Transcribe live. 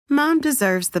Mom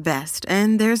deserves the best,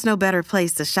 and there's no better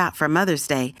place to shop for Mother's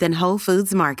Day than Whole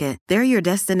Foods Market. They're your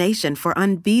destination for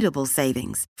unbeatable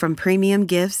savings, from premium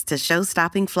gifts to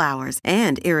show-stopping flowers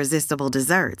and irresistible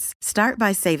desserts. Start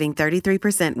by saving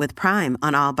 33% with Prime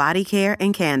on all body care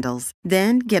and candles.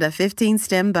 Then get a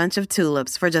 15-stem bunch of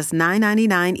tulips for just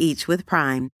 $9.99 each with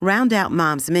Prime. Round out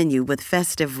Mom's menu with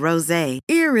festive rosé,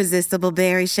 irresistible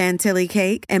berry chantilly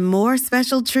cake, and more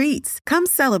special treats. Come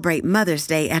celebrate Mother's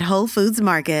Day at Whole Foods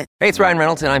Market. Hey, it's Ryan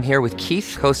Reynolds, and I'm here with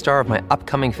Keith, co-star of my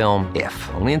upcoming film, If,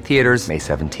 only in theaters May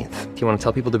 17th. Do you want to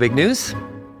tell people the big news?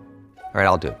 All right,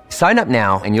 I'll do it. Sign up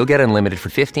now and you'll get unlimited for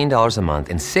 $15 a month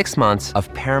and 6 months of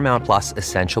Paramount Plus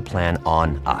Essential Plan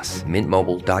on us.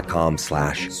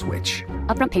 MintMobile.com/switch.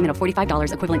 Upfront payment of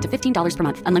 $45 equivalent to $15 per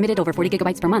month. Unlimited over 40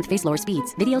 gigabytes per month. Face lower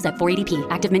speeds. Videos at 480p.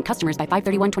 Active Mint customers by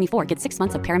 531.24 get 6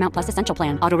 months of Paramount Plus Essential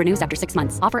Plan. Auto renews after 6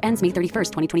 months. Offer ends May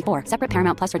 31st, 2024. Separate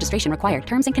Paramount Plus registration required.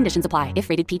 Terms and conditions apply if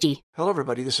rated PG. Hello,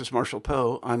 everybody. This is Marshall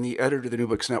Poe. I'm the editor of the New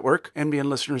Books Network. NBN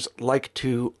listeners like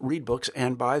to read books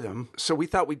and buy them. So we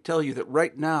thought we'd tell you that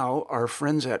right now, our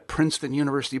friends at Princeton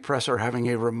University Press are having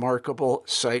a remarkable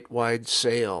site-wide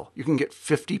sale. You can get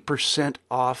 50%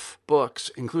 off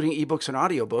books, including ebooks and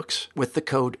audiobooks, with the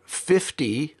code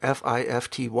 50,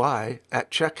 F-I-F-T-Y, at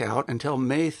checkout until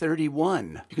May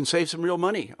 31. You can save some real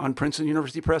money on Princeton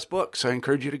University Press books. I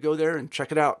encourage you to go there and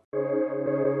check it out.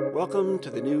 Welcome to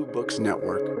the New Books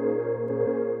Network.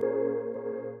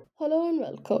 Hello and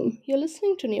welcome. You're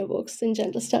listening to New Books in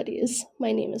Gender Studies.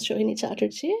 My name is Rohini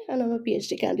Chatterjee, and I'm a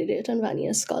PhD candidate and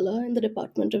Vanier Scholar in the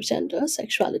Department of Gender,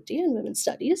 Sexuality and Women's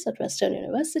Studies at Western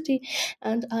University,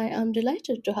 and I am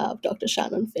delighted to have Dr.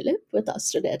 Shannon Phillip with us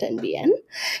today at NBN.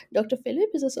 Dr. Phillip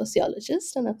is a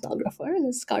sociologist and ethnographer and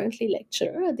is currently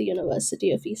lecturer at the University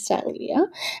of East Anglia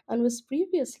and was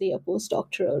previously a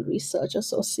postdoctoral research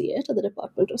associate at the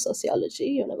Department of Sociology,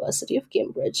 University of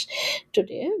Cambridge.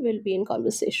 Today, we'll be in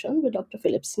conversation with Dr.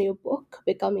 Phillip's new book,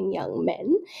 Becoming Young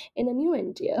Men in a New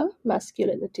India,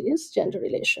 Masculinities, Gender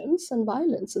Relations, and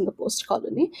Violence in the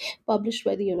Post-Colony, published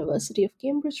by the University of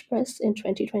Cambridge Press in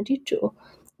 2022.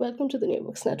 Welcome to the New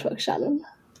Books Network, Shannon.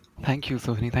 Thank you,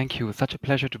 Sohini. Thank you. Such a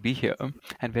pleasure to be here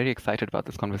and very excited about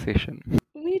this conversation.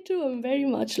 Me too. I'm very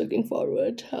much looking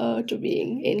forward to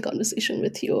being in conversation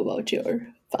with you about your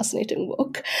fascinating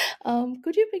book.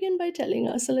 Could you begin by telling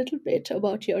us a little bit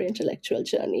about your intellectual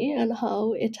journey and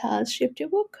how it has shaped your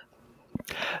book?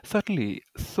 Certainly.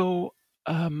 So,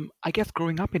 I guess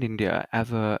growing up in India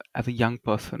as a young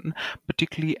person,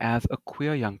 particularly as a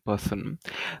queer young person,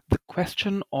 the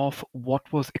question of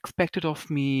what was expected of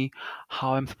me,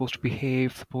 how I'm supposed to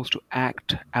behave, supposed to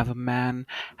act as a man,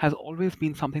 has always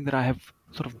been something that I have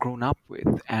sort of grown up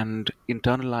with and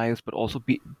internalized, but also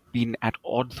been at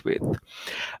odds with.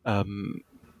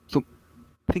 So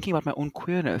thinking about my own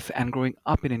queerness and growing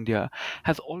up in India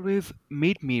has always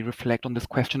made me reflect on this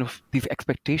question of these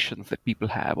expectations that people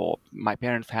have, or my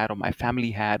parents had, or my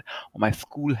family had, or my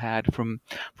school had from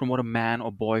what a man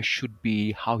or boy should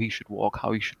be, how he should walk,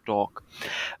 how he should talk,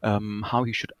 how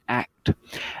he should act.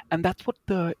 And that's what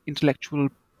the intellectual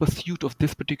pursuit of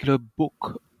this particular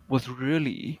book was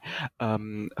really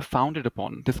founded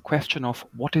upon, this question of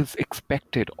what is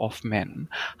expected of men.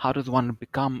 How does one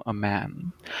become a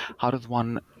man? How does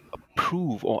one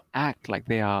prove or act like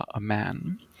they are a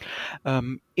man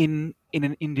in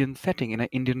an Indian setting, in an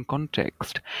Indian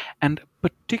context? And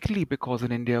particularly because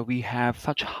in India we have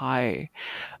such high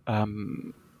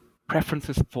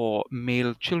preferences for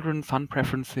male children, son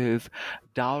preferences,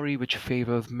 dowry which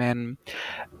favors men.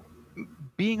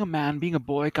 Being a man, being a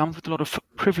boy, comes with a lot of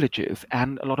privileges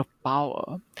and a lot of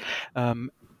power.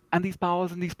 And these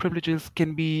powers and these privileges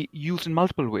can be used in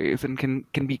multiple ways and can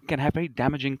have very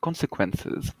damaging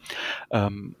consequences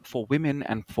for women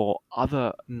and for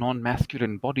other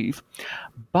non-masculine bodies.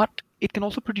 But it can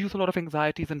also produce a lot of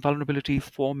anxieties and vulnerabilities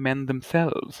for men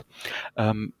themselves.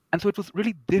 And so it was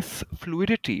really this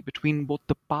fluidity between both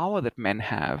the power that men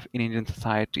have in Indian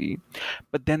society,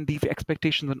 but then these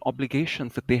expectations and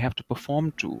obligations that they have to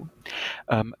perform to,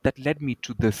 that led me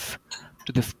to this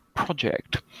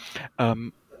project.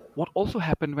 What also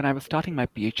happened when I was starting my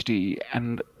PhD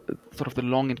and sort of the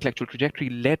long intellectual trajectory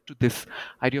led to this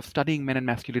idea of studying men and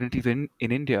masculinities in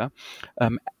India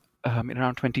in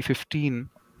around 2015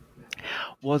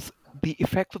 was the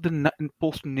effects of the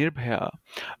post-Nirbhaya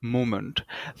moment.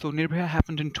 So Nirbhaya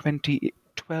happened in December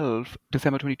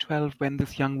 2012, when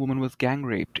this young woman was gang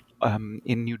raped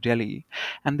in New Delhi.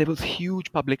 And there was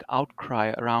huge public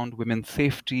outcry around women's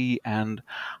safety and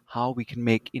how we can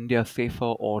make India safer,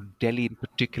 or Delhi in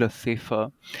particular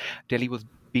safer. Delhi was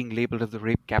being labeled as the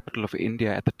rape capital of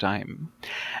India at the time.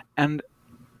 And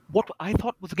what I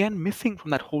thought was again missing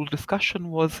from that whole discussion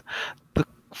was the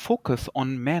focus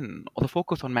on men or the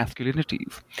focus on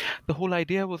masculinities. The whole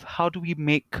idea was, how do we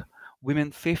make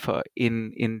women safer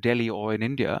in Delhi or in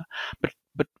India?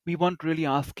 But we weren't really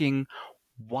asking,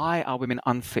 why are women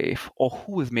unsafe, or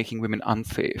who is making women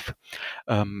unsafe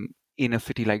in a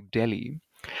city like Delhi?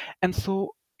 And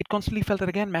so it constantly felt that,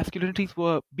 again, masculinities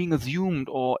were being assumed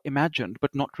or imagined,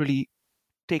 but not really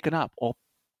taken up or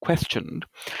questioned.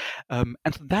 And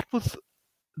so that was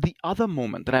the other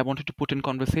moment that I wanted to put in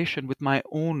conversation with my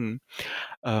own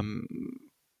um,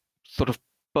 sort of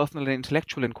personal and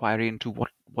intellectual inquiry into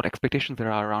what expectations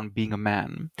there are around being a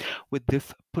man, with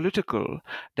this political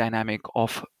dynamic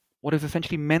of what is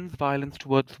essentially men's violence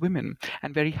towards women,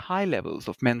 and very high levels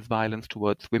of men's violence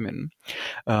towards women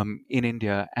in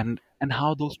India, and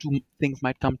how those two things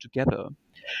might come together.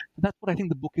 That's what I think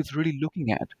the book is really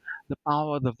looking at: the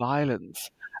power, the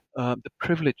violence, the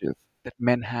privileges that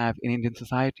men have in Indian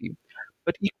society,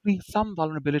 but equally some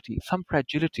vulnerability, some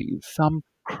fragility, some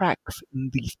cracks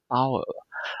in these power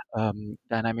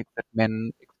dynamics that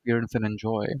men experience and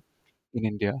enjoy in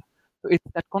India. So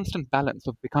it's that constant balance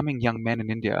of becoming young men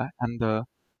in India, and the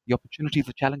opportunities,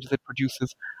 the challenges it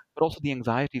produces, but also the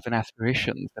anxieties and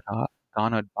aspirations that are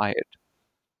garnered by it.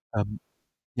 Um,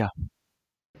 yeah.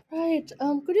 Right.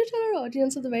 Could you tell our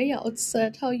audience at the very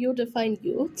outset how you define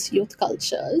youth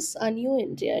cultures, and New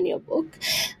India in your book,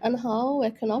 and how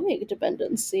economic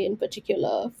dependency in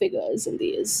particular figures in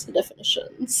these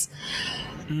definitions?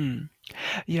 Mm.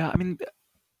 Yeah, I mean,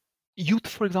 youth,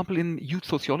 for example, in youth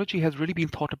sociology has really been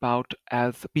thought about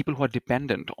as people who are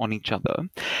dependent on each other.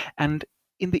 And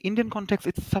in the Indian context,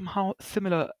 it's somehow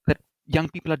similar that young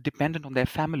people are dependent on their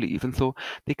families, and so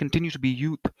they continue to be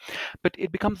youth. But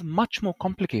it becomes much more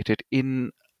complicated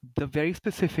in the very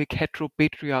specific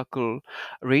heteropatriarchal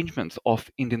arrangements of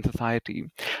Indian society.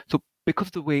 So because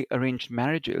of the way arranged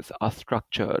marriages are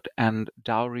structured and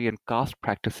dowry and caste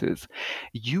practices,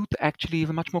 youth actually is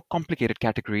a much more complicated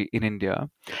category in India.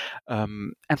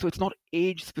 And so it's not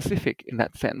age specific in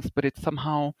that sense, but it's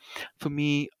somehow, for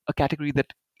me, a category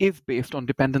that is based on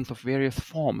dependence of various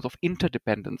forms, of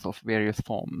interdependence of various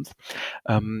forms,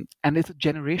 and it's a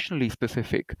generationally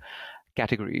specific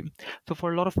category. So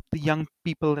for a lot of the young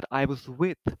people that I was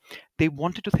with, they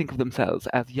wanted to think of themselves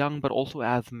as young, but also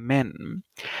as men.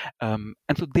 And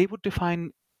so they would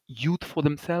define youth for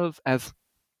themselves as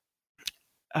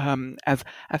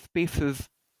spaces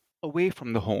away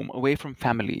from the home, away from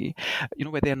family,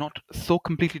 where they're not so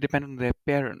completely dependent on their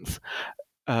parents.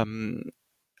 Um,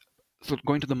 so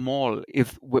going to the mall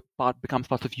becomes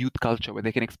part of youth culture, where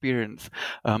they can experience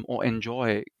or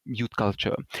enjoy youth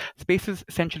culture. Spaces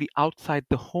essentially outside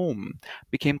the home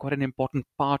became quite an important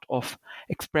part of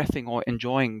expressing or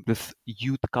enjoying this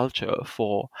youth culture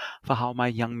for how my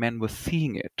young men were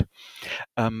seeing it.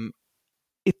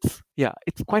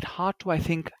 It's quite hard to, I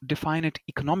think, define it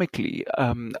economically.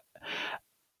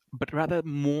 But rather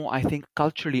more, I think,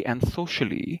 culturally and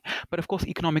socially. But of course,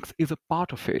 economics is a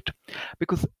part of it,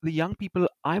 because the young people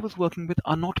I was working with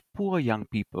are not poor young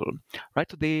people,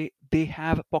 right? So they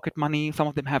have pocket money. Some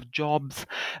of them have jobs.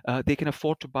 They can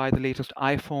afford to buy the latest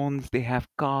iPhones. They have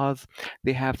cars.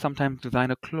 They have sometimes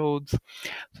designer clothes.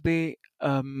 So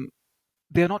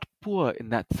they're not poor in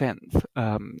that sense,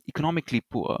 economically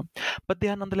poor, but they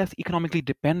are nonetheless economically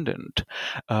dependent,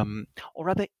 or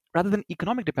rather than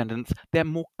economic dependence, they're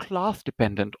more class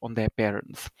dependent on their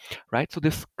parents, right? So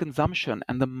this consumption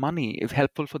and the money is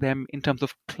helpful for them in terms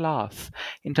of class,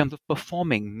 in terms of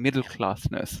performing middle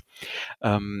classness.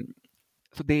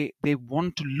 So they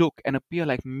want to look and appear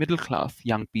like middle class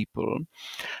young people,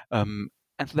 and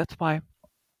so that's why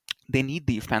they need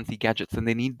these fancy gadgets, and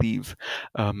they need these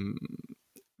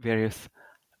various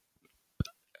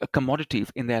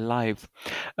commodities in their lives.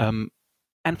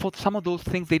 And for some of those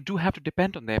things, they do have to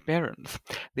depend on their parents.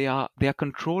 They are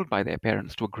controlled by their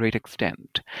parents to a great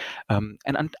extent,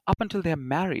 and up until they're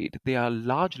married, they are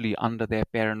largely under their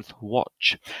parents'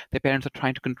 watch. Their parents are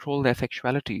trying to control their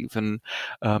sexualities and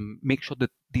make sure that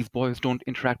these boys don't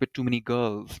interact with too many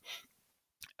girls.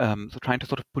 So trying to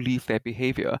sort of police their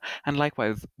behavior, and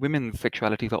likewise, women's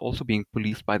sexualities are also being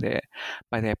policed by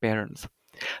their parents.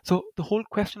 So the whole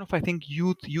question of, I think,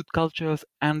 youth cultures,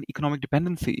 and economic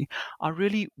dependency are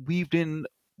really weaved in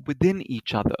within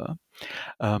each other.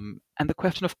 And the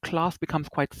question of class becomes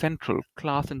quite central.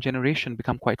 Class and generation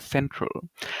become quite central.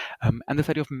 And this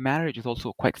idea of marriage is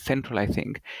also quite central, I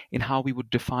think, in how we would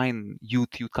define youth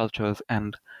cultures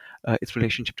and its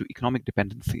relationship to economic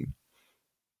dependency.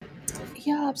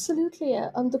 Yeah, absolutely.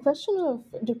 The question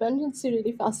of dependency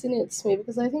really fascinates me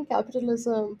because I think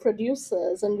capitalism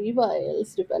produces and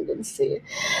reviles dependency.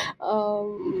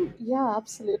 Yeah,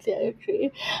 absolutely, I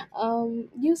agree.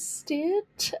 You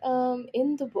state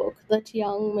in the book that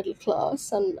young middle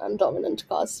class and dominant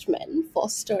caste men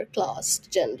foster class,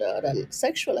 gender, and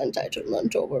sexual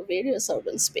entitlement over various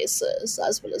urban spaces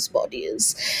as well as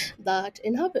bodies that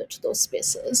inhabit those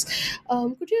spaces.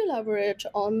 Could you elaborate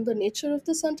on the nature of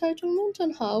this entitlement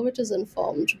and how it is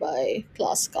informed by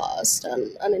class, caste,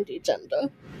 and indeed gender?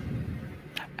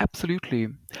 Absolutely.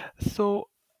 So,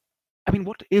 I mean,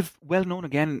 what is well known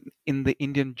again in the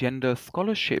Indian gender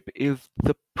scholarship is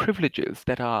the privileges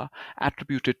that are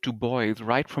attributed to boys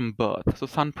right from birth. So,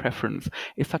 son preference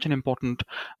is such an important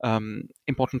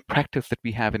practice that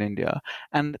we have in India,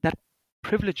 and that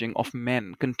privileging of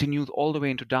men continues all the way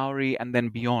into dowry and then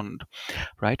beyond,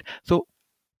 right? So,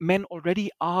 men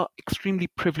already are extremely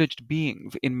privileged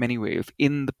beings in many ways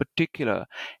in the particular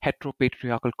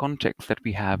heteropatriarchal context that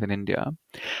we have in India,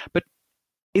 but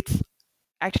it's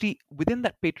actually within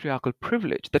that patriarchal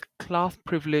privilege that class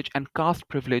privilege and caste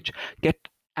privilege get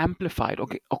amplified or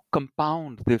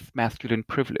compound this masculine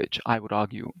privilege, I would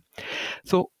argue.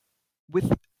 So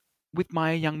with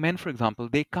my young men, for example,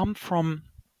 they come from,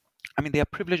 I mean, they are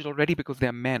privileged already because they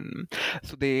are men.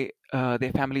 So their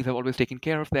families have always taken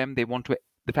care of them.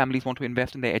 The families want to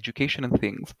invest in their education and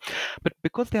things. But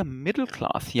because they are middle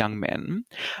class young men,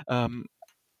 um,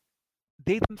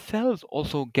 they themselves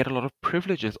also get a lot of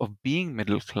privileges of being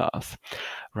middle class,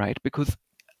 right? Because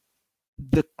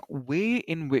the way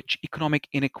in which economic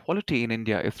inequality in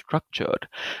India is structured,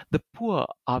 the poor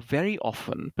are very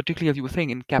often, particularly as you were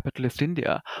saying in capitalist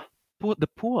India, the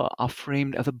poor are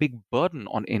framed as a big burden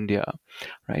on India,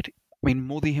 right? I mean,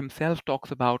 Modi himself talks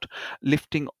about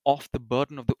lifting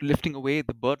away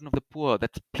the burden of the poor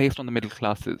that's placed on the middle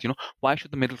classes. Why should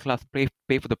the middle class pay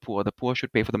for the poor? The poor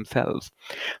should pay for themselves.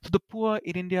 So the poor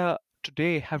in India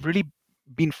today have really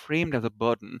been framed as a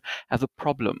burden, as a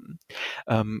problem.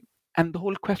 Um, and the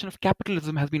whole question of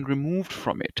capitalism has been removed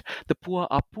from it. The poor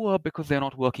are poor because they're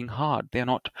not working hard. They're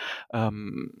not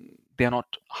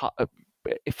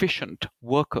efficient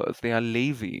workers. They are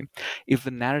lazy. Is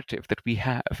the narrative that we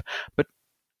have. But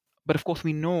of course,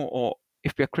 we know, or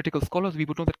if we are critical scholars, we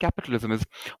would know that capitalism is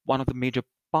one of the major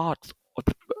parts of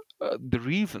the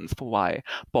reasons for why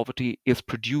poverty is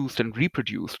produced and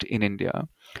reproduced in India.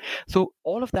 So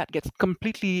all of that gets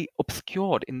completely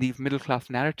obscured in these middle class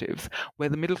narratives, where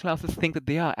the middle classes think that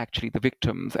they are actually the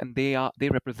victims and they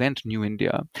represent New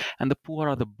India, and the poor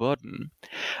are the burden.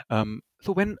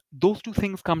 So when those two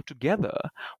things come together,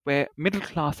 where middle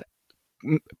class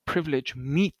privilege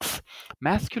meets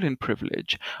masculine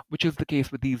privilege, which is the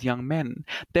case with these young men,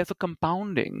 there's a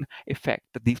compounding effect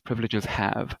that these privileges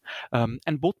have.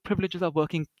 And both privileges are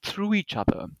working through each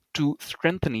other to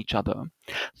strengthen each other.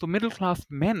 So middle class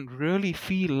men really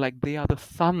feel like they are the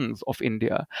sons of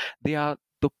India. They are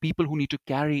the people who need to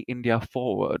carry India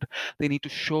forward. They need to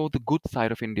show the good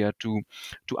side of India to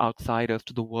outsiders,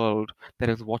 to the world that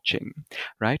is watching,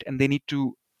 right? And they need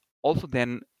to also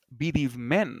then be these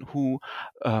men who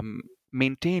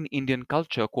maintain Indian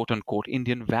culture, quote unquote,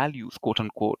 Indian values, quote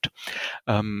unquote,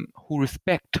 who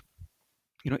respect,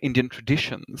 Indian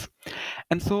traditions.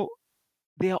 And so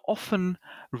they are often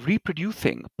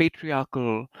reproducing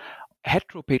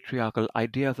heteropatriarchal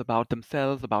ideas about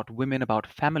themselves, about women, about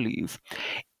families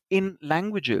in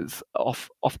languages of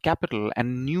capital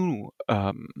and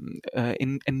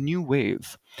in new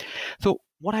ways. So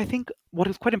what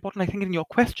is quite important, I think, in your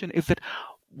question is that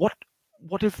what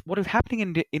what is happening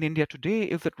in India today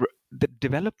is that the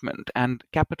development and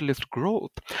capitalist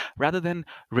growth, rather than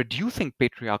reducing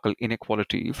patriarchal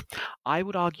inequalities, I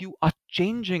would argue are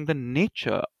changing the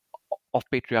nature of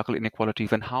patriarchal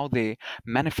inequalities and how they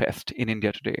manifest in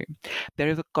India today. There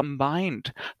is a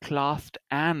combined classed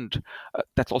and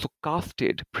that's also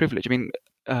casted privilege. I mean,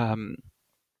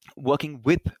 working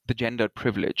with the gendered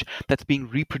privilege that's being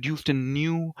reproduced in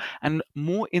new and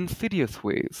more insidious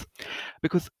ways.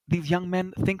 Because these young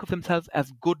men think of themselves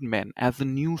as good men, as the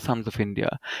new sons of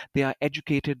India. They are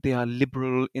educated, they are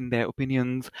liberal in their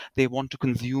opinions, they want to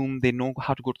consume, they know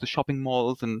how to go to the shopping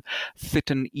malls and sit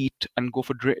and eat and go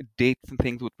for dates and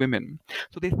things with women.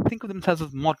 So they think of themselves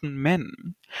as modern men.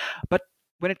 But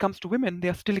when it comes to women, they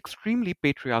are still extremely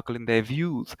patriarchal in their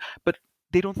views. But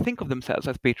they don't think of themselves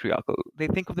as patriarchal. They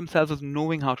think of themselves as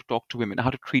knowing how to talk to women, how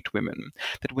to treat women,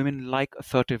 that women like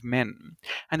assertive men.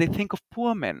 And they think of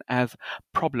poor men as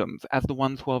problems, as the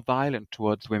ones who are violent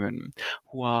towards women,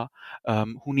 who are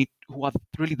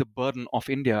really the burden of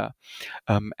India,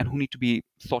 and who need to be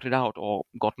sorted out or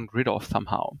gotten rid of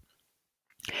somehow.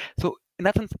 So in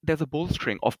that sense, there's a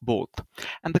bolstering of both.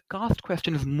 And the caste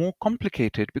question is more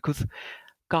complicated because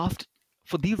caste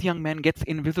for these young men gets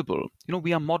invisible.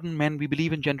 We are modern men. We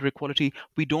believe in gender equality.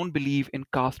 We don't believe in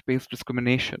caste-based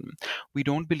discrimination. We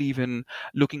don't believe in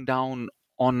looking down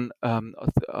on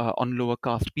lower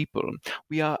caste people.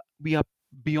 We are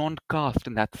beyond caste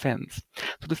in that sense.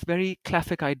 So this very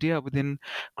classic idea within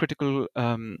critical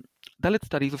Dalit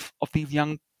studies of these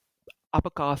young upper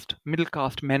caste, middle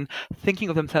caste men thinking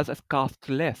of themselves as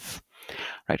casteless,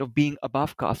 right, of being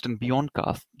above caste and beyond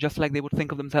caste, just like they would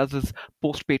think of themselves as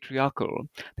post-patriarchal.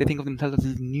 They think of themselves as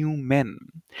these new men.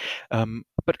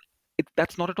 But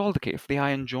that's not at all the case. They are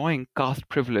enjoying caste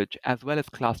privilege as well as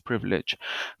class privilege,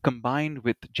 combined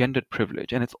with gendered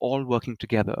privilege, and it's all working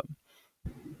together.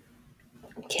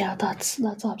 Yeah, that's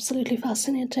absolutely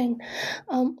fascinating.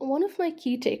 One of my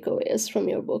key takeaways from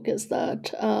your book is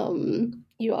that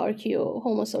you argue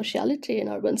homosociality in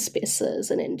urban spaces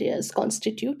in India is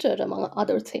constituted, among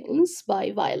other things,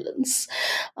 by violence.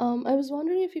 I was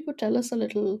wondering if you could tell us a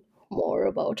little more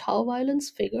about how violence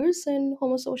figures in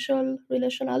homosocial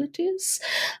relationalities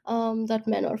that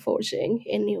men are forging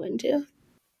in New India.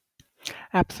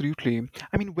 Absolutely.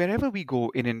 I mean, wherever we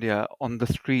go in India on the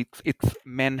streets, it's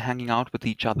men hanging out with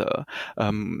each other,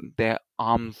 their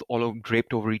arms all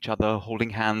draped over each other, holding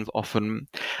hands often.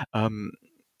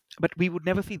 But we would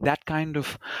never see that kind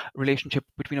of relationship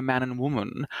between a man and a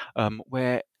woman,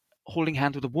 where holding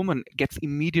hands with a woman gets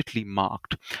immediately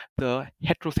marked. The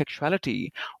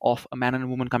heterosexuality of a man and a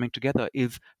woman coming together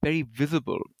is very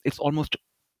visible. It's almost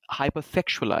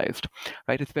hypersexualized,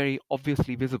 right? It's very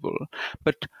obviously visible.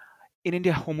 But in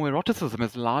India, homoeroticism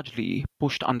is largely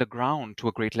pushed underground to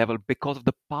a great level because of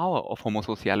the power of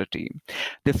homosociality.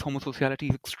 This homosociality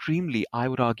is extremely, I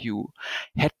would argue,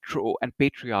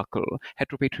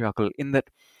 heteropatriarchal in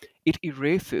that it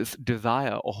erases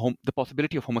desire or the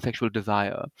possibility of homosexual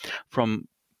desire from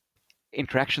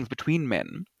interactions between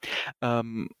men.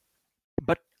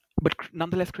 But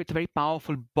nonetheless creates a very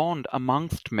powerful bond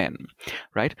amongst men,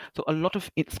 right? So a lot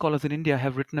of scholars in India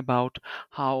have written about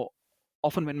how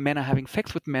often when men are having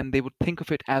sex with men, they would think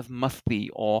of it as masti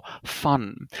or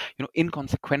fun,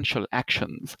 inconsequential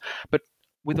actions. But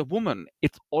with a woman,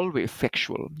 it's always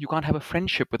sexual. You can't have a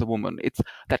friendship with a woman.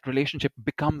 That relationship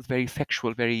becomes very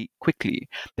sexual very quickly.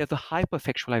 There's a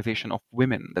hypersexualization of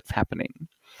women that's happening.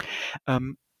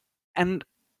 And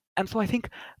so I think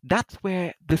that's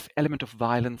where this element of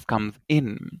violence comes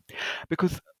in,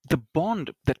 because the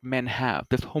bond that men have,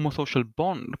 this homosocial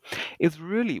bond, is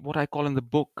really what I call in the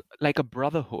book like a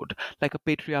brotherhood, like a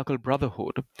patriarchal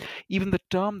brotherhood. Even the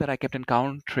term that I kept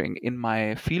encountering in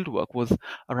my fieldwork was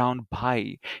around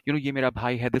bhai. Ye mera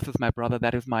bhai hai, this is my brother,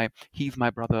 he's my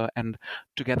brother, and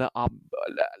together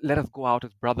let us go out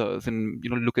as brothers and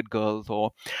look at girls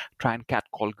or try and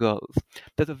catcall girls.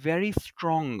 There's a very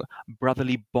strong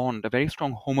brotherly bond, a very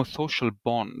strong homosocial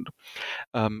bond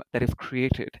that is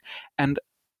created. And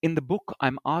in the book,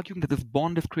 I'm arguing that this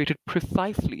bond is created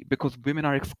precisely because women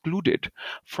are excluded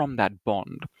from that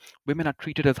bond. Women are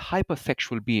treated as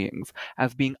hypersexual beings,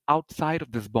 as being outside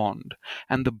of this bond.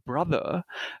 And the brother,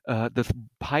 this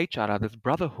bhaichara, this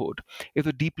brotherhood, is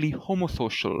a deeply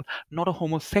homosocial, not a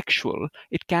homosexual.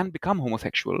 It can become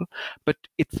homosexual, but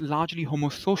it's largely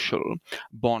homosocial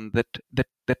bond that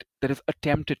is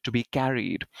attempted to be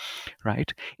carried,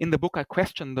 right? In the book, I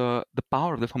question the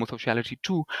power of this homosociality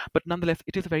too, but nonetheless,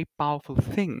 it is a very powerful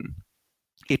thing.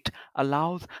 It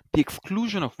allows the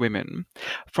exclusion of women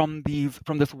from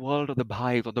this world of the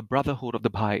bhais or the brotherhood of the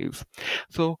bhais.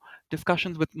 So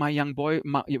discussions with my young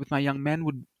men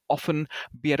would often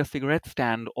be at a cigarette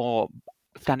stand or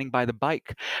standing by the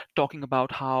bike, talking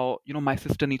about how my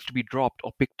sister needs to be dropped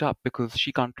or picked up because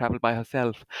she can't travel by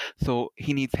herself, so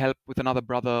he needs help with another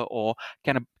brother, or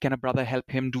can a brother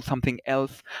help him do something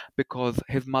else because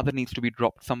his mother needs to be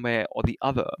dropped somewhere or the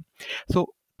other.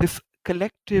 So this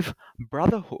collective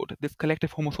brotherhood, this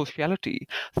collective homosociality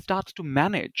starts to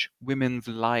manage women's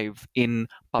lives in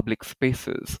public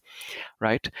spaces,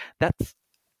 right? That's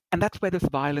where this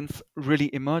violence really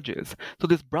emerges. So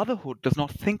this brotherhood does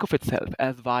not think of itself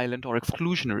as violent or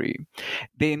exclusionary.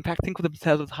 They in fact think of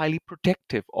themselves as highly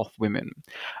protective of women.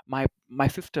 My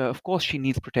sister, of course, she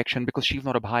needs protection because she's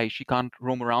not a bhai. She can't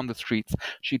roam around the streets.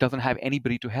 She doesn't have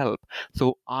anybody to help.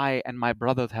 So I and my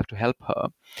brothers have to help her.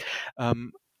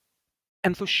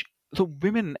 And so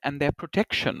women and their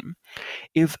protection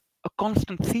is a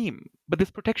constant theme. But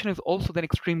this protection is also then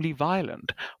extremely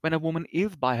violent. When a woman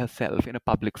is by herself in a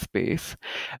public space,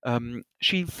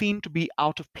 she's seen to be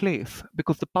out of place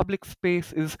because the public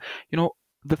space is,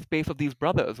 the space of these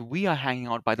brothers. We are hanging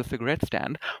out by the cigarette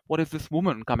stand. What is this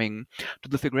woman coming to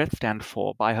the cigarette stand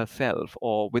for by herself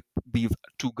or with these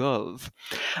two girls?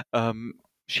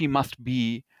 She must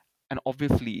be an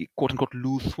obviously quote unquote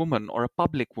loose woman or a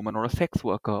public woman or a sex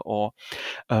worker or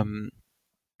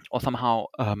somehow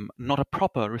not a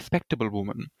proper, respectable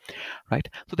woman, right?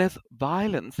 So there's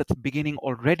violence that's beginning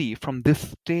already from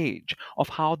this stage of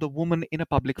how the woman in a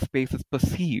public space is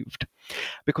perceived,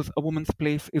 because a woman's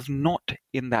place is not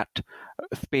in that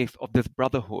space of this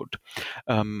brotherhood.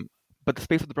 But the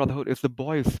space of the brotherhood is the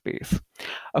boys' space.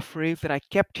 A phrase that I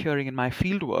kept hearing in my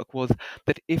fieldwork was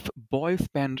that if boys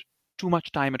spend too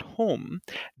much time at home,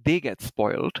 they get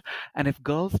spoiled. And if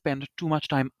girls spend too much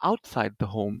time outside the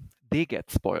home, they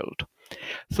get spoiled.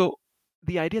 So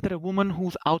the idea that a woman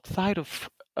who's outside of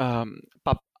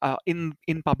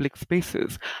in public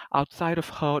spaces, outside of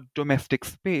her domestic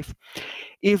space,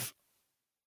 is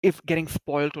getting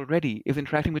spoiled already, is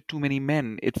interacting with too many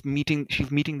men. She's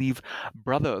meeting these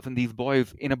brothers and these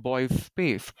boys in a boys'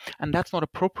 space, and that's not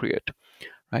appropriate,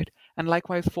 right? And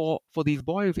likewise for these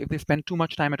boys, if they spend too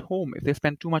much time at home, if they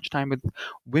spend too much time with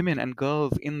women and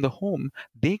girls in the home,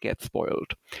 they get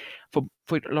spoiled. For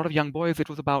a lot of young boys, it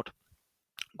was about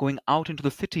going out into the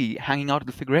city, hanging out at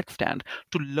the cigarette stand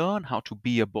to learn how to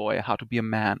be a boy, how to be a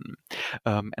man,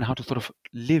 and how to sort of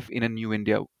live in a new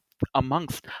India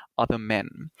amongst other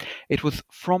men. It was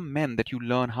from men that you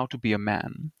learn how to be a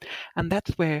man. And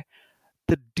that's where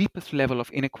the deepest level of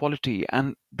inequality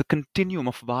and the continuum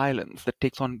of violence that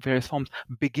takes on various forms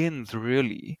begins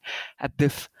really at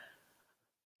this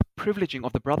privileging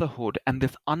of the brotherhood and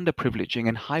this underprivileging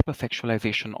and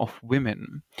hypersexualization of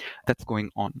women that's going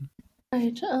on.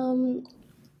 Right.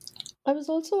 I was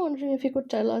also wondering if you could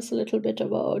tell us a little bit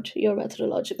about your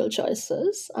methodological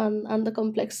choices and the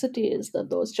complexities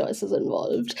that those choices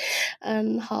involved,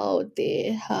 and how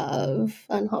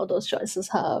those choices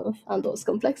have, and those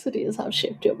complexities have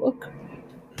shaped your book.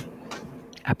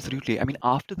 Absolutely. I mean,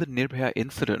 after the Nirbhaya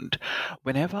incident,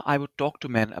 whenever I would talk to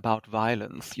men about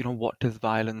violence, what is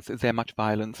violence? Is there much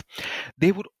violence?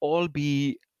 They would all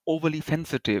be overly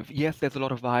sensitive. Yes, there's a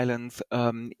lot of violence.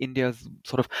 India's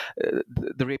sort of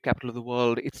the rape capital of the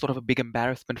world. It's sort of a big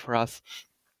embarrassment for us.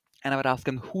 And I would ask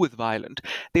them, who is violent?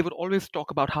 They would always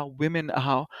talk about how women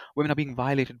are being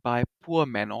violated by poor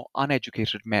men or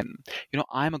uneducated men.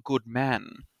 I'm a good man.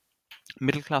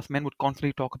 Middle class men would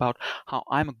constantly talk about how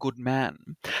I'm a good man,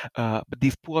 but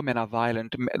these poor men are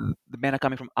violent. The men are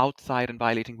coming from outside and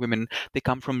violating women. They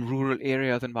come from rural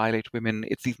areas and violate women.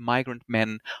 It's these migrant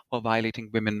men who are violating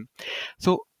women.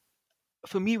 So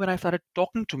for me, when I started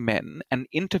talking to men and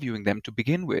interviewing them to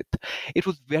begin with, it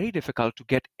was very difficult to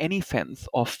get any sense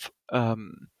of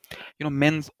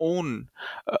men's own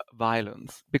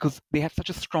violence, because they had such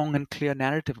a strong and clear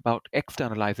narrative about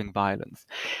externalizing violence.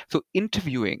 So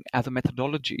interviewing as a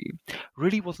methodology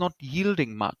really was not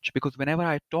yielding much, because whenever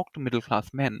I talked to middle class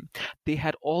men, they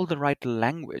had all the right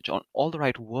language, all the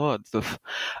right words of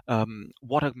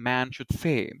what a man should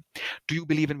say. Do you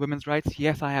believe in women's rights?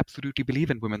 Yes, I absolutely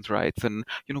believe in women's rights, and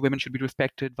women should be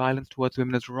respected. Violence towards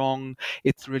women is wrong.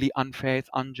 It's really unfair. It's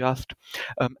unjust.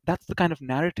 That's the kind of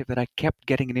narrative that I kept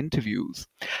getting in interviews.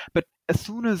 But as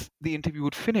soon as the interview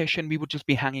would finish and we would just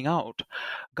be hanging out,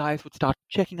 guys would start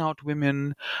checking out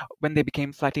women. When they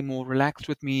became slightly more relaxed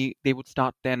with me, they would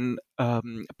start then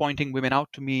pointing women out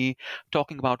to me,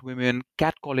 talking about women,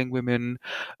 catcalling women,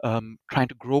 trying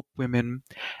to grope women.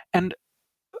 And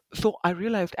so I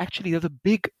realized actually there's a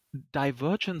big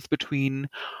divergence between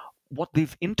what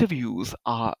these interviews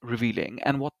are revealing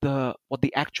and what the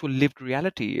actual lived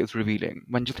reality is revealing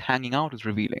when just hanging out is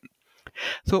revealing.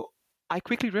 So I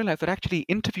quickly realized that actually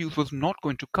interviews was not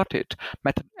going to cut it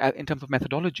in terms of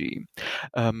methodology,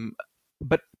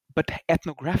 but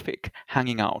ethnographic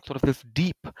hanging out, sort of this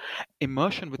deep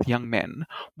immersion with young men,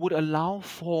 would allow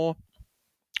for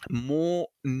more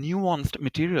nuanced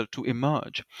material to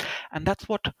emerge. And that's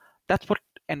what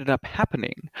ended up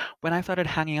happening. When I started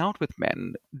hanging out with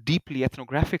men deeply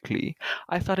ethnographically,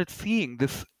 I started seeing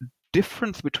this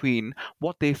difference between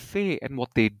what they say and what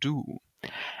they do.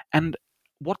 And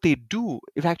what they do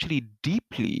is actually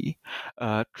deeply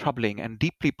troubling and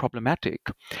deeply problematic.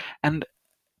 And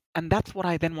that's what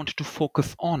I then wanted to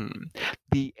focus on,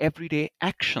 the everyday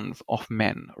actions of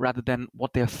men rather than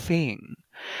what they're saying.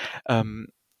 And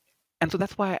so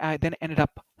that's why I then ended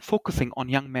up focusing on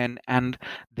young men and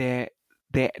their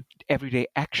everyday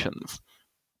actions.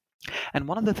 And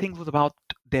one of the things was about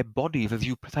their bodies, as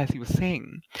you precisely were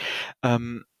saying.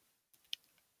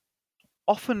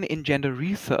 often in gender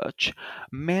research,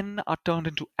 men are turned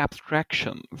into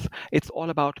abstractions. It's all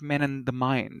about men and the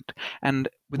mind. And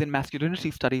within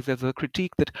masculinity studies, there's a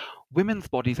critique that women's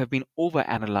bodies have been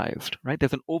overanalyzed, right?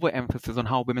 There's an overemphasis on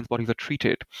how women's bodies are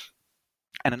treated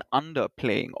and an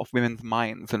underplaying of women's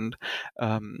minds and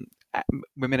um,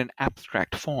 women in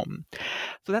abstract form.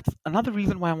 So that's another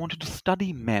reason why I wanted to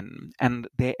study men and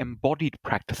their embodied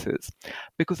practices,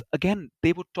 because again,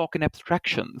 they would talk in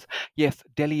abstractions. Yes,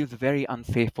 Delhi is very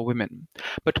unsafe for women,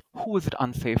 but who is it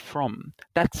unsafe from?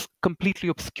 That's completely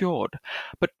obscured.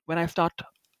 But when I start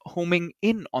homing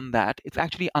in on that, it's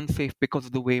actually unsafe because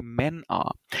of the way men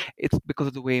are. It's because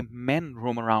of the way men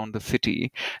roam around the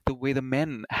city, the way the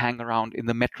men hang around in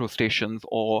the metro stations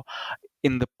or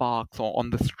in the parks or on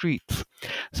the streets.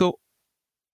 So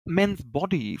men's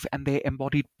bodies and their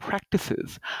embodied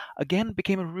practices again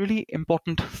became a really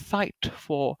important site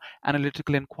for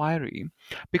analytical inquiry,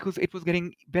 because it was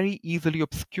getting very easily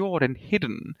obscured and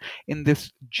hidden in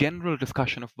this general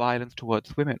discussion of violence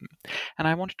towards women. And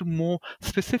I wanted to more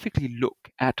specifically look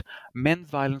at men's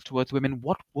violence towards women.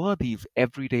 What were these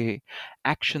everyday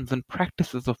actions and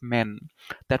practices of men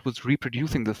that was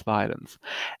reproducing this violence?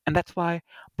 And that's why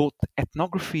both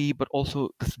ethnography, but also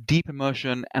this deep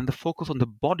immersion and the focus on the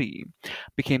body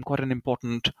became quite an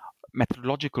important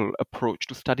methodological approach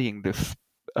to studying this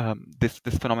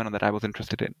phenomenon that I was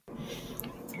interested in.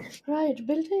 Right.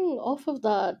 Building off of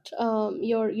that,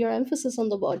 your emphasis on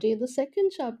the body, the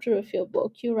second chapter of your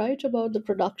book, you write about the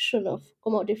production of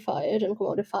commodified and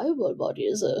commodifiable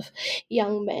bodies of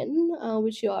young men,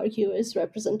 which you argue is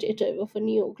representative of a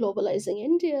new globalizing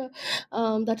India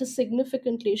that is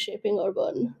significantly shaping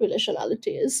urban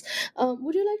relationalities.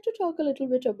 Would you like to talk a little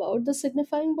bit about the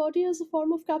signifying body as a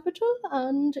form of capital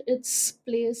and its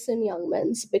place in young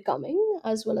men's becoming,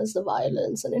 as well as the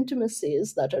violence and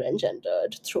intimacies that are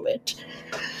engendered through it?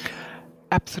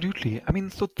 Absolutely. I mean,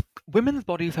 so women's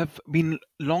bodies have been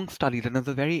long studied, and there's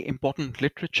a very important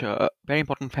literature, very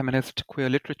important feminist queer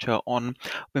literature on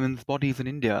women's bodies in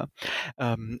India.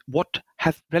 What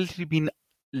has relatively been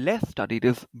less studied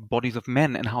is bodies of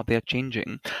men and how they're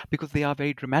changing, because they are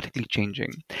very dramatically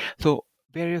changing. So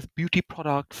various beauty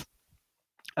products,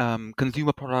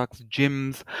 consumer products,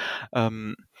 gyms,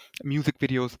 music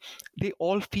videos, they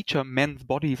all feature men's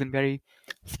bodies in very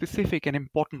specific and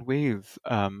important ways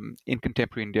in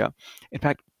contemporary India. In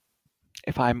fact,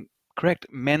 if I'm correct,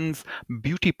 men's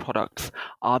beauty products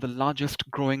are the largest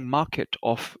growing market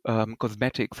of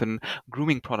cosmetics and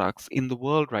grooming products in the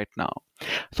world right now.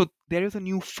 So there is a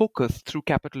new focus through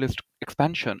capitalist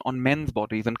expansion on men's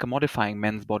bodies and commodifying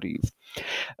men's bodies.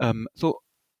 So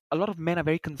a lot of men are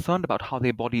very concerned about how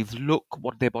their bodies look,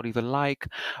 what their bodies are like,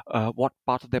 what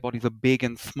parts of their bodies are big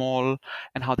and small,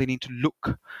 and how they need to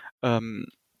look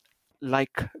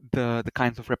like the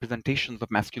kinds of representations of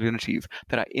masculinities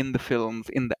that are in the films,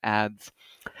 in the ads.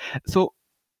 So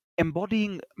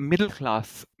embodying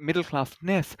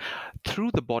middle-classness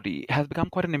through the body has become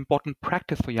quite an important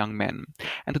practice for young men,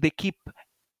 and so they keep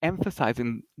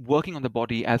emphasizing working on the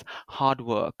body as hard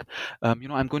work.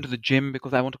 I'm going to the gym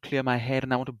because I want to clear my head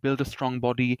and I want to build a strong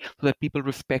body so that people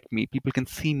respect me, people can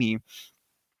see me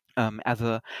as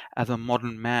a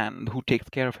modern man who takes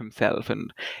care of himself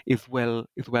and is well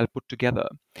put together.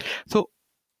 So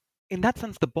in that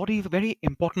sense, the body is a very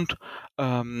important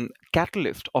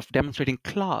catalyst of demonstrating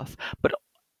class, but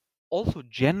also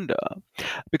gender,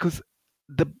 because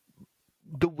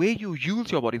the way you use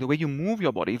your body, the way you move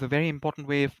your body is a very important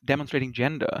way of demonstrating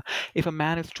gender. If a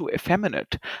man is too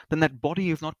effeminate, then that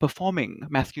body is not performing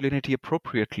masculinity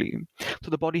appropriately.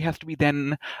 So the body has to be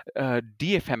then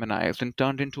de-effeminized and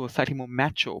turned into a slightly more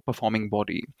macho performing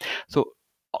body. So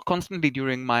constantly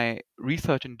during my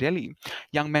research in Delhi,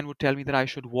 young men would tell me that I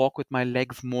should walk with my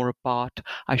legs more apart,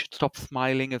 I should stop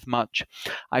smiling as much,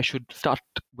 I should start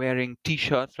wearing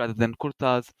t-shirts rather than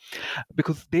kurtas,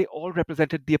 because they all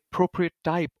represented the appropriate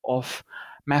type of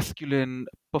masculine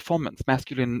performance,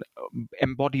 masculine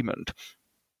embodiment.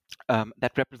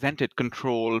 That represented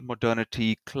control,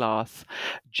 modernity, class,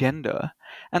 gender.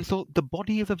 And so the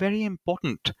body is a very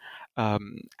important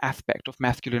aspect of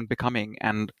masculine becoming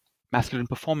and masculine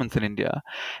performance in India.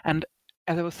 And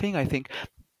as I was saying, I think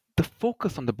the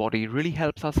focus on the body really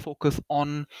helps us focus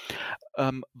on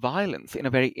violence in a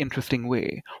very interesting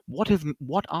way.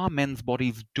 What are men's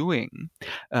bodies doing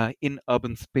in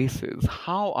urban spaces?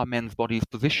 How are men's bodies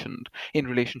positioned in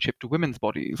relationship to women's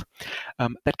bodies?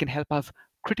 That can help us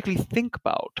critically think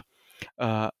about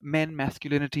men,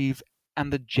 masculinities,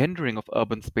 and the gendering of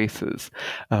urban spaces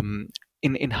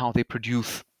in how they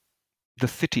produce the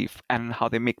city and how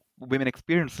they make women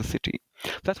experience the city.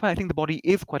 So that's why I think the body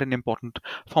is quite an important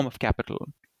form of capital.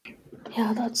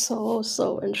 Yeah, that's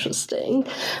so interesting.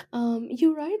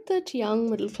 You write that young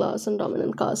middle class and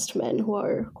dominant caste men who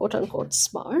are quote unquote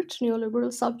smart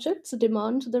neoliberal subjects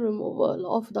demand the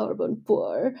removal of the urban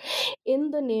poor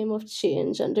in the name of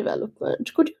change and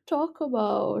development. Could you talk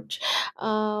about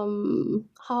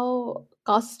how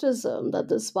casteism that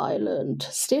this violent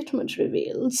statement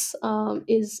reveals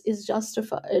is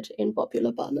justified in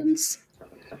popular parlance?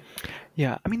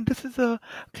 Yeah, I mean, this is a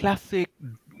classic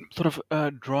sort of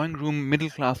drawing room middle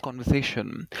class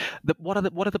conversation. What are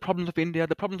the problems of India?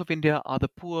 The problems of India are the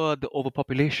poor, the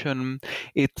overpopulation,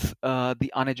 it's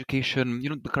the uneducation,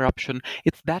 the corruption.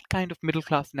 It's that kind of middle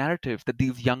class narrative that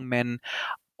these young men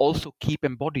also keep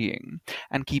embodying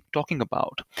and keep talking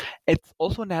about. It's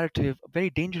also a narrative, a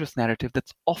very dangerous narrative,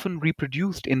 that's often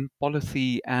reproduced in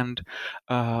policy and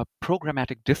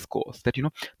programmatic discourse, that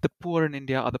the poor in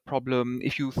India are the problem.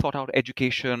 If you sort out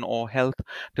education or health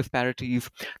disparities,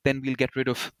 then we'll get rid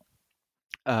of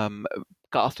um,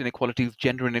 caste inequalities,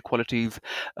 gender inequalities,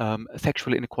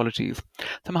 sexual inequalities.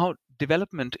 Somehow,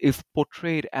 development is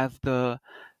portrayed as the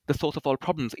source of all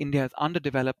problems. India is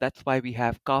underdeveloped. That's why we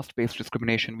have caste-based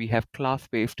discrimination, we have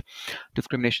class-based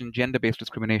discrimination, gender-based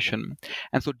discrimination.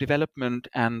 And so development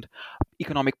and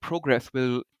economic progress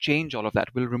will change all of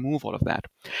that, will remove all of that.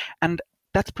 And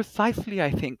that's precisely, I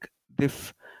think,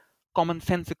 this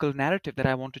commonsensical narrative that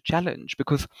I want to challenge,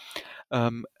 because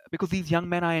these young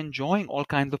men are enjoying all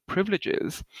kinds of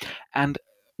privileges and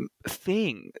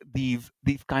saying these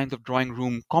kinds of drawing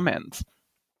room comments,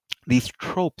 these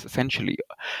tropes essentially,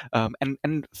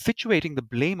 and situating the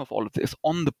blame of all of this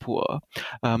on the poor,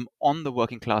 on the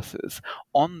working classes,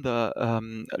 on the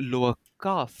lower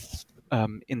castes.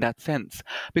 In that sense,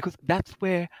 because that's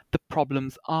where the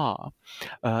problems are.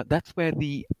 That's where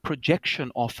the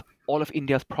projection of all of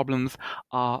India's problems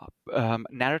are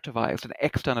narrativized and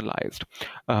externalized.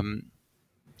 Um,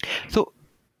 so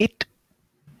it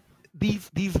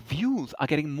these views are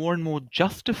getting more and more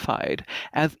justified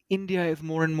as India is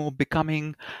more and more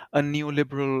becoming a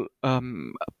neoliberal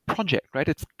project, right?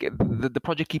 The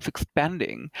project keeps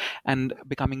expanding and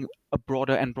becoming a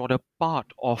broader and broader part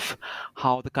of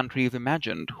how the country is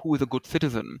imagined. Who is a good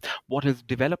citizen? What is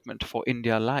development for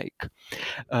India like?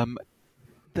 Um,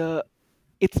 the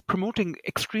it's promoting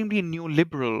extremely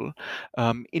neoliberal,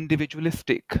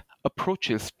 individualistic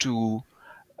approaches to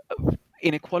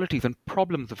inequalities and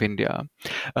problems of India,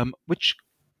 which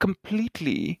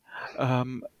completely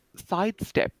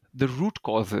sidestep the root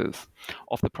causes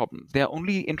of the problems. They are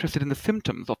only interested in the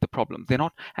symptoms of the problems. They're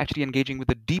not actually engaging with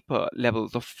the deeper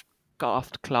levels of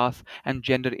caste, class, and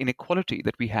gender inequality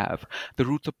that we have, the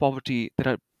roots of poverty that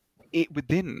are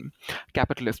within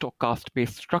capitalist or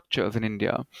caste-based structures in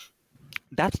India.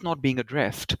 That's not being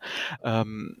addressed.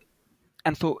 And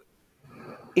so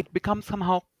it becomes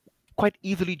somehow quite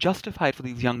easily justified for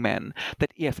these young men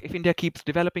that yes, if India keeps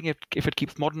developing, if it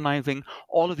keeps modernizing,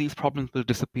 all of these problems will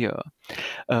disappear.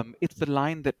 It's the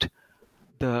line that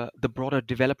the broader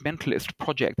developmentalist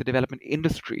project, the development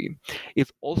industry,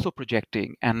 is also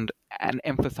projecting and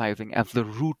emphasizing as the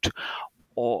root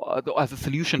or as a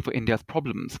solution for India's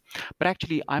problems. But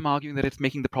actually, I'm arguing that it's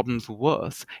making the problems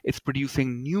worse. It's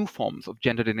producing new forms of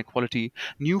gender inequality,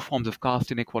 new forms of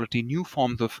caste inequality, new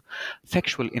forms of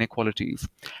sexual inequalities.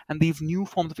 And these new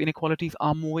forms of inequalities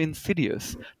are more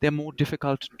insidious. They're more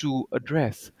difficult to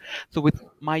address. So with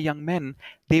my young men,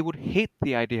 they would hate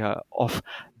the idea of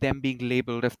them being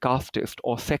labeled as casteist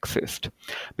or sexist,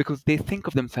 because they think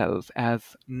of themselves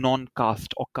as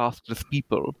non-caste or casteless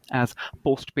people, as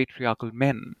post-patriarchal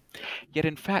men. Yet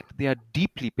in fact, they are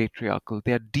deeply patriarchal,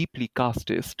 they are deeply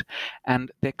casteist, and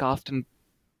their caste and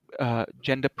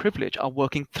gender privilege are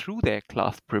working through their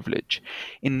class privilege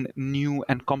in new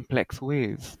and complex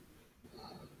ways.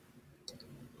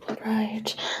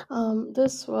 Right.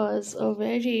 This was a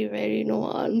very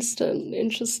nuanced and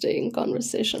interesting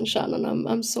conversation, Shannon.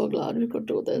 I'm so glad we could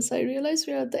do this. I realize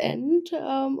we're at the end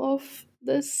of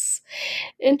this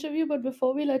interview, but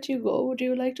before we let you go, would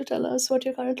you like to tell us what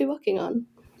you're currently working on?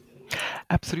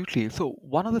 Absolutely. So,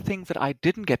 one of the things that I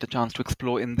didn't get a chance to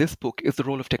explore in this book is the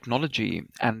role of technology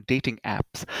and dating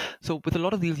apps. So, with a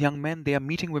lot of these young men, they are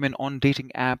meeting women on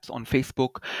dating apps, on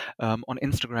Facebook, on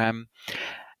Instagram.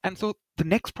 And so the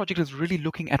next project is really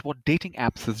looking at what dating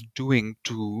apps is doing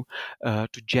to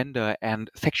gender and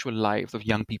sexual lives of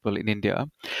young people in India.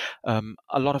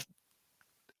 A lot of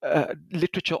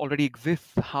literature already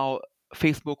exists how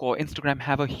Facebook or Instagram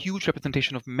have a huge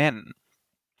representation of men.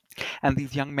 And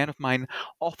these young men of mine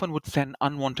often would send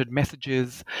unwanted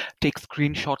messages, take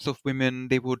screenshots of women.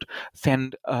 They would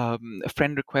send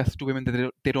friend requests to women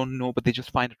that they don't know, but they just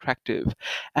find attractive.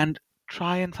 And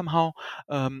try and somehow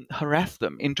harass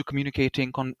them into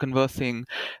communicating, conversing,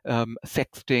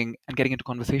 sexting, and getting into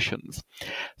conversations.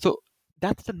 So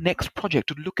that's the next project,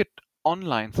 to look at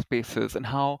online spaces and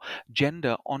how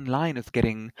gender online is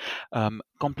getting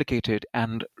complicated,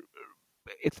 and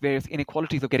its various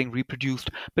inequalities are getting reproduced,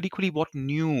 but equally what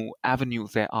new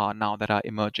avenues there are now that are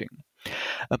emerging.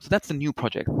 So that's the new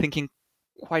project, thinking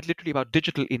quite literally about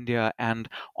digital India and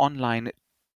online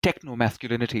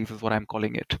techno-masculinities is what I'm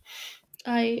calling it.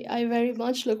 I very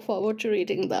much look forward to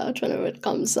reading that whenever it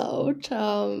comes out.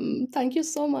 Thank you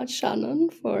so much, Shannon,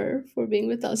 for being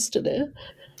with us today.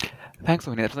 Thanks,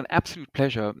 Sohini. It was an absolute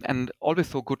pleasure, and always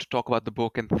so good to talk about the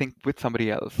book and think with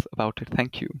somebody else about it.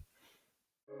 Thank you.